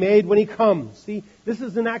collections to be made when He comes. See, this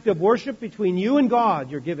is an act of worship between you and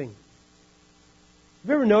God, you're giving. Have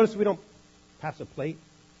you ever noticed we don't pass a plate?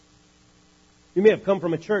 You may have come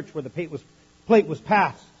from a church where the plate was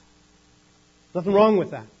passed. Nothing wrong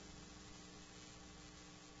with that.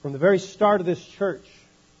 From the very start of this church,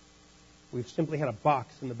 we've simply had a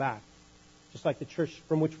box in the back. Just like the church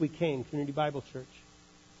from which we came, Community Bible Church.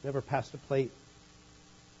 Never passed a plate.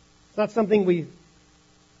 It's not something we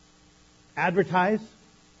advertise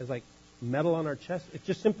as like metal on our chest. It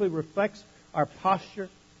just simply reflects our posture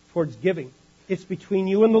towards giving. It's between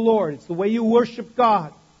you and the Lord. It's the way you worship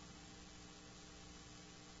God.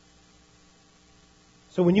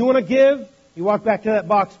 So when you want to give, you walk back to that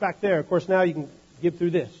box back there. Of course, now you can give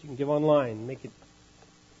through this. You can give online. Make it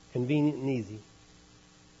convenient and easy.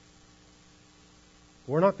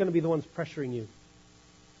 We're not going to be the ones pressuring you.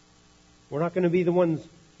 We're not going to be the ones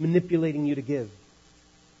manipulating you to give.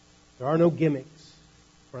 There are no gimmicks.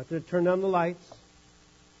 We're not going to turn down the lights.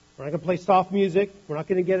 We're not going to play soft music. We're not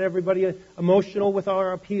going to get everybody emotional with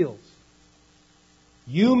our appeals.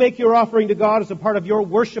 You make your offering to God as a part of your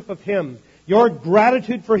worship of Him, your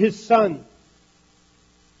gratitude for His Son.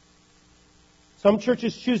 Some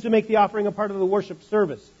churches choose to make the offering a part of the worship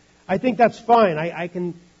service. I think that's fine.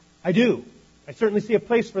 I do. I certainly see a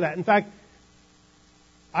place for that. In fact,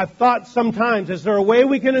 I've thought sometimes, is there a way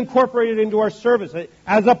we can incorporate it into our service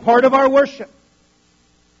as a part of our worship?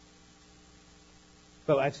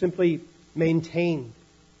 but I've simply maintained.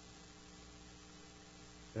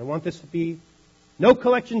 And I want this to be, no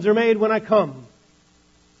collections are made when I come.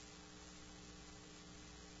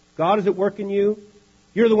 God is at work in you.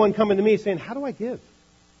 You're the one coming to me saying, how do I give?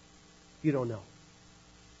 You don't know.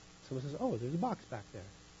 Someone says, oh, there's a box back there.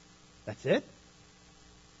 That's it?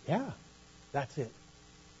 Yeah, that's it.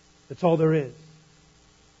 That's all there is.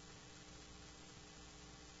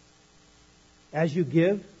 As you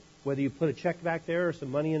give, whether you put a check back there or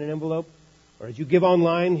some money in an envelope, or as you give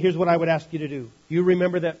online, here's what I would ask you to do. You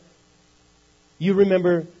remember that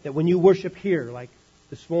when you worship here, like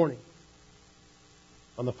this morning,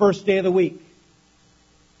 on the first day of the week,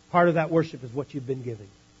 part of that worship is what you've been giving,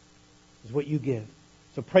 is what you give.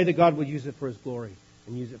 So pray that God will use it for His glory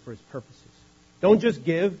and use it for His purposes. Don't just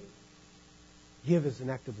give. Give as an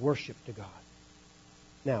act of worship to God.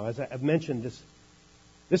 Now, as I've mentioned,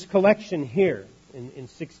 this collection here in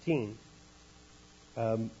 16,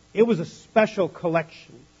 it was a special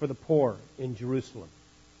collection for the poor in Jerusalem.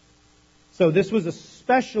 So this was a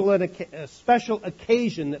special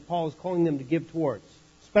occasion that Paul is calling them to give towards.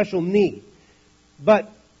 Special need.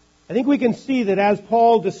 But I think we can see that as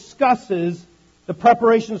Paul discusses the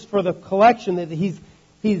preparations for the collection, that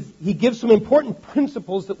he gives some important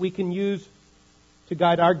principles that we can use to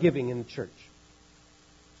guide our giving in the church.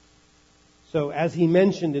 So as he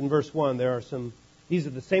mentioned in verse 1, these are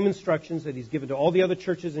the same instructions that he's given to all the other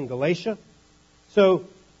churches in Galatia. So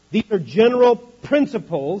these are general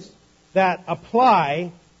principles that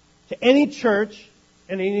apply to any church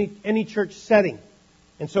and any church setting.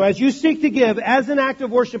 And so as you seek to give as an act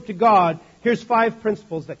of worship to God, here's 5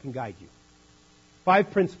 principles that can guide you.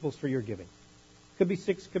 5 principles for your giving. Could be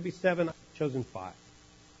 6, could be 7. I've chosen 5.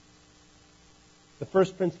 The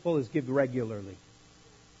first principle is give regularly.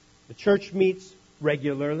 The church meets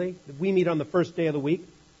regularly. We meet on the first day of the week.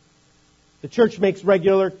 The church makes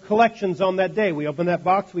regular collections on that day. We open that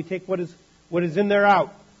box, we take what is in there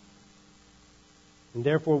out. And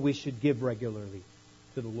therefore we should give regularly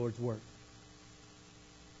to the Lord's work.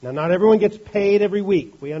 Now, not everyone gets paid every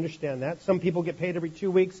week. We understand that. Some people get paid every 2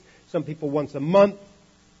 weeks. Some people once a month.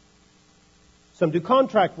 Some do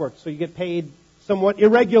contract work, so you get paid somewhat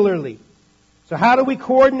irregularly. So how do we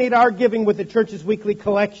coordinate our giving with the church's weekly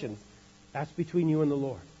collection? That's between you and the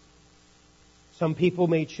Lord. Some people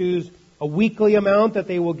may choose a weekly amount that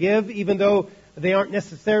they will give, even though they aren't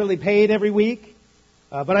necessarily paid every week.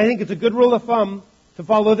 But I think it's a good rule of thumb to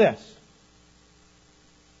follow this.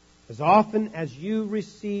 As often as you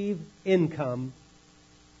receive income,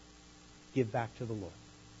 give back to the Lord.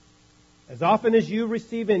 As often as you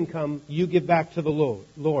receive income, you give back to the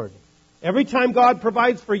Lord. Every time God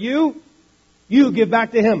provides for you, you give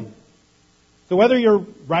back to Him. So whether you're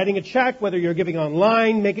writing a check, whether you're giving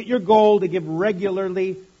online, make it your goal to give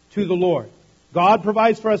regularly to the Lord. God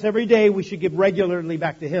provides for us every day. We should give regularly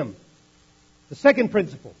back to Him. The second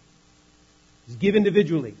principle is give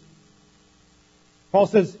individually. Paul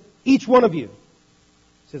says, each one of you.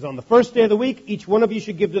 He says on the first day of the week, each one of you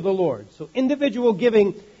should give to the Lord. So individual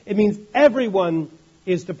giving, it means everyone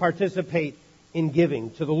is to participate in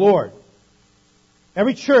giving to the Lord.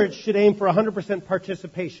 Every church should aim for 100%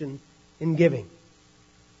 participation in giving.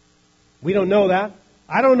 We don't know that.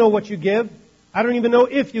 I don't know what you give. I don't even know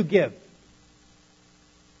if you give.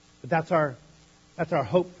 But that's our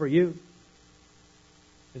hope for you.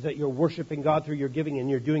 Is that you're worshiping God through your giving and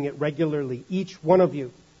you're doing it regularly, each one of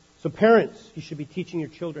you. So parents, you should be teaching your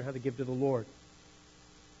children how to give to the Lord.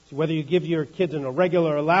 So whether you give your kids an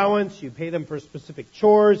irregular allowance, you pay them for specific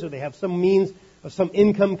chores, or they have some means of some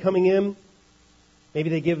income coming in. Maybe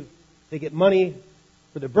they get money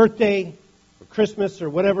for their birthday, or Christmas,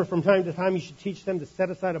 or whatever from time to time. You should teach them to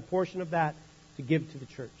set aside a portion of that to give to the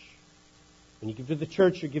church. When you give to the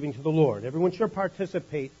church, you're giving to the Lord. Everyone should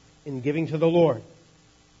participate in giving to the Lord.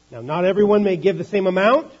 Now, not everyone may give the same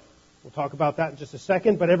amount. We'll talk about that in just a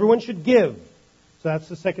second, but everyone should give. So that's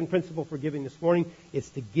the second principle for giving this morning. It's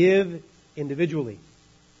to give individually.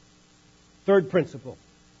 Third principle,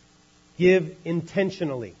 give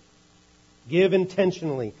intentionally. Give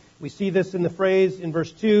intentionally. We see this in the phrase in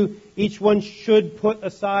verse 2, each one should put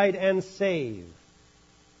aside and save.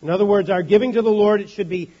 In other words, our giving to the Lord, it should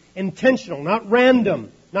be intentional, not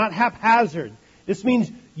random, not haphazard. This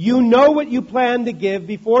means you know what you plan to give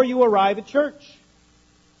before you arrive at church.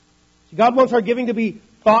 See, God wants our giving to be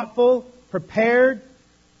thoughtful, prepared,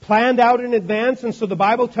 planned out in advance, and so the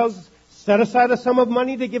Bible tells us, set aside a sum of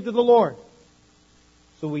money to give to the Lord.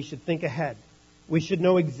 So we should think ahead. We should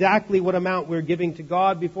know exactly what amount we're giving to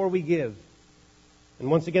God before we give.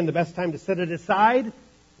 And once again, the best time to set it aside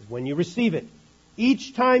is when you receive it.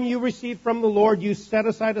 Each time you receive from the Lord, you set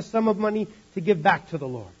aside a sum of money to give back to the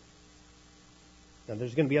Lord. Now,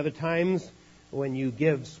 there's going to be other times when you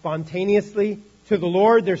give spontaneously to the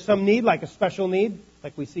Lord. There's some need, like a special need,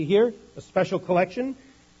 like we see here, a special collection.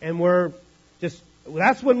 And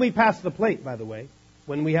that's when we pass the plate, by the way,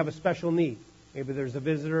 when we have a special need. Maybe there's a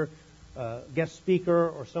visitor, guest speaker,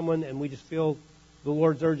 or someone, and we just feel the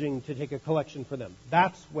Lord's urging to take a collection for them.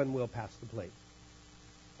 That's when we'll pass the plate.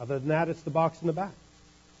 Other than that, it's the box in the back.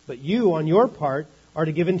 But you, on your part, are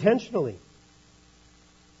to give intentionally.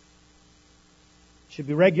 It should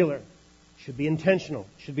be regular. It should be intentional.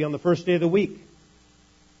 It should be on the first day of the week.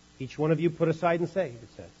 Each one of you put aside and save, it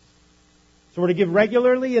says. So we're to give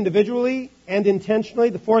regularly, individually, and intentionally.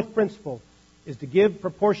 The fourth principle is to give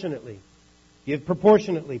proportionately. Give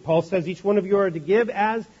proportionately. Paul says each one of you are to give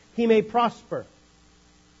as he may prosper.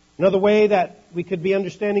 Another way that we could be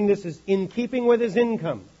understanding this is in keeping with his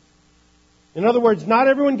income. In other words, not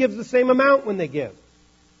everyone gives the same amount when they give.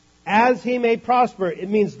 As he may prosper. It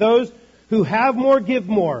means those who have more give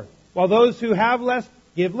more, while those who have less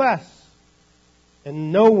give less.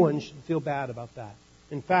 And no one should feel bad about that.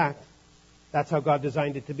 In fact, that's how God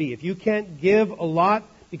designed it to be. If you can't give a lot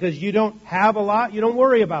because you don't have a lot, you don't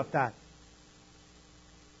worry about that.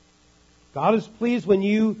 God is pleased when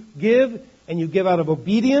you give, and you give out of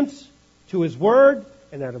obedience to His Word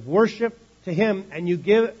and out of worship to Him, and you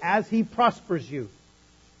give as He prospers you.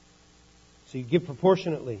 So you give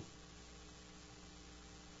proportionately.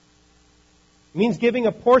 It means giving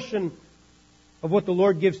a portion of what the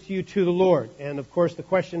Lord gives to you to the Lord. And of course the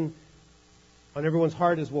question on everyone's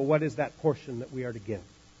heart is, well, what is that portion that we are to give?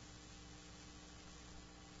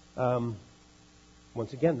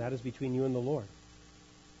 Once again, that is between you and the Lord.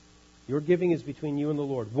 Your giving is between you and the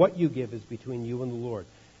Lord. What you give is between you and the Lord.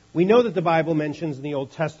 We know that the Bible mentions in the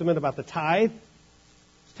Old Testament about the tithe.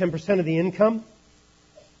 It's 10% of the income.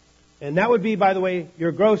 And that would be, by the way,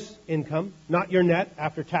 your gross income, not your net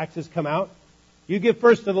after taxes come out. You give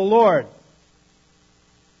first to the Lord,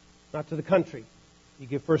 not to the country. You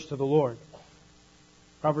give first to the Lord.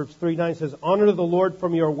 Proverbs 3:9 says, honor the Lord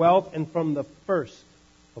from your wealth and from the first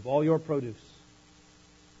of all your produce.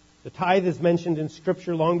 The tithe is mentioned in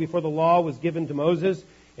Scripture long before the law was given to Moses.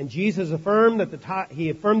 And Jesus affirmed that He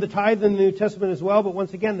affirmed the tithe in the New Testament as well. But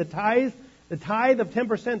once again, the tithe of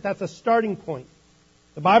 10%, that's a starting point.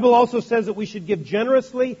 The Bible also says that we should give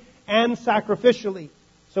generously and sacrificially.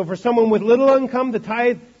 So for someone with little income, the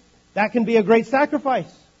tithe, that can be a great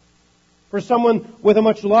sacrifice. For someone with a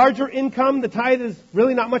much larger income, the tithe is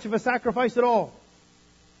really not much of a sacrifice at all.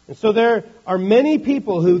 And so there are many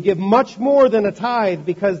people who give much more than a tithe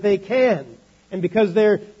because they can. And because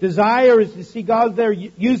their desire is to see God there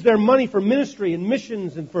use their money for ministry and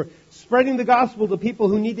missions and for spreading the gospel to people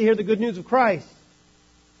who need to hear the good news of Christ.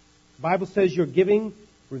 The Bible says your giving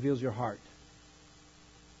reveals your heart.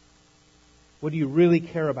 What do you really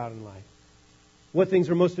care about in life? What things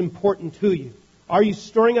are most important to you? Are you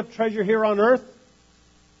storing up treasure here on earth?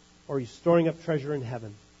 Or are you storing up treasure in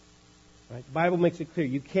heaven? Right? The Bible makes it clear.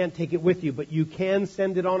 You can't take it with you, but you can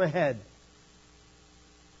send it on ahead.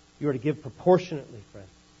 You are to give proportionately, friends.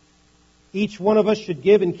 Each one of us should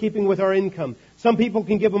give in keeping with our income. Some people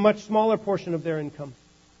can give a much smaller portion of their income.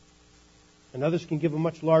 And others can give a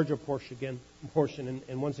much larger portion.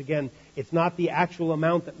 And once again, it's not the actual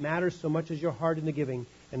amount that matters so much as your heart in the giving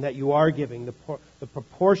and that you are giving. The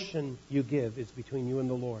proportion you give is between you and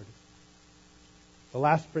the Lord. The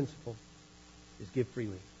last principle is give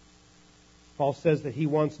freely. Paul says that he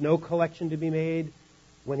wants no collection to be made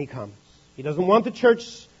when he comes. He doesn't want the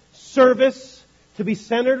church service to be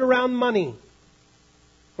centered around money.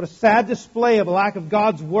 What a sad display of a lack of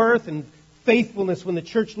God's worth and faithfulness when the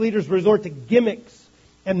church leaders resort to gimmicks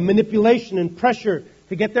and manipulation and pressure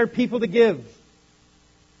to get their people to give. You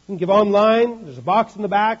can give online. There's a box in the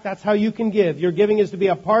back. That's how you can give. Your giving is to be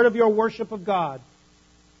a part of your worship of God.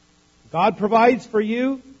 God provides for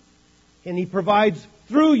you, and He provides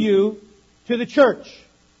through you to the church.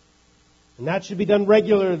 And that should be done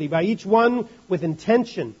regularly by each one with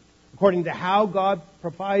intention, according to how God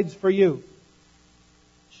provides for you.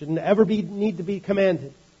 It shouldn't ever need to be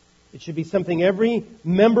commanded. It should be something every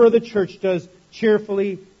member of the church does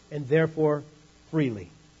cheerfully and therefore freely.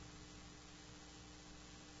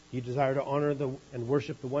 You desire to honor and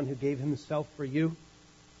worship the one who gave Himself for you.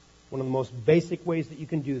 One of the most basic ways that you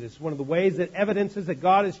can do this, one of the ways that evidences that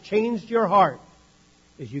God has changed your heart,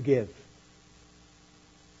 is you give.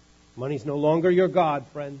 Money's no longer your God,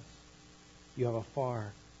 friends. You have a far,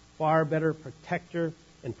 far better protector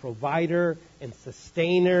and provider and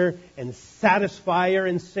sustainer and satisfier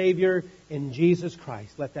and Savior in Jesus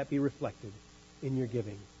Christ. Let that be reflected in your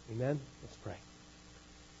giving. Amen? Let's pray.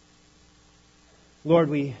 Lord,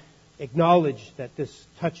 we acknowledge that this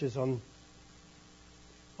touches on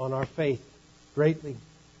our faith greatly.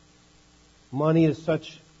 Money is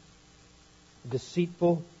such a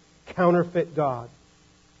deceitful, counterfeit God.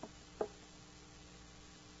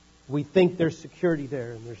 We think there's security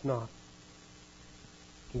there, and there's not.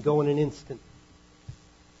 It can go in an instant.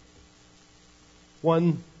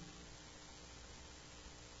 One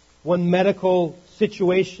medical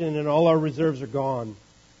situation and all our reserves are gone.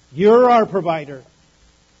 You're our provider.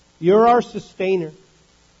 You're our sustainer.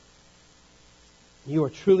 You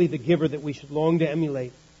are truly the giver that we should long to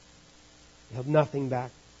emulate. You have nothing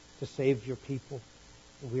back to save your people,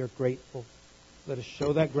 and we are grateful. Let us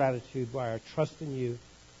show that gratitude by our trust in you,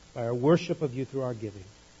 by our worship of you through our giving.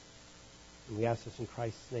 And we ask this in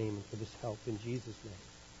Christ's name and for this help in Jesus'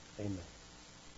 name. Amen.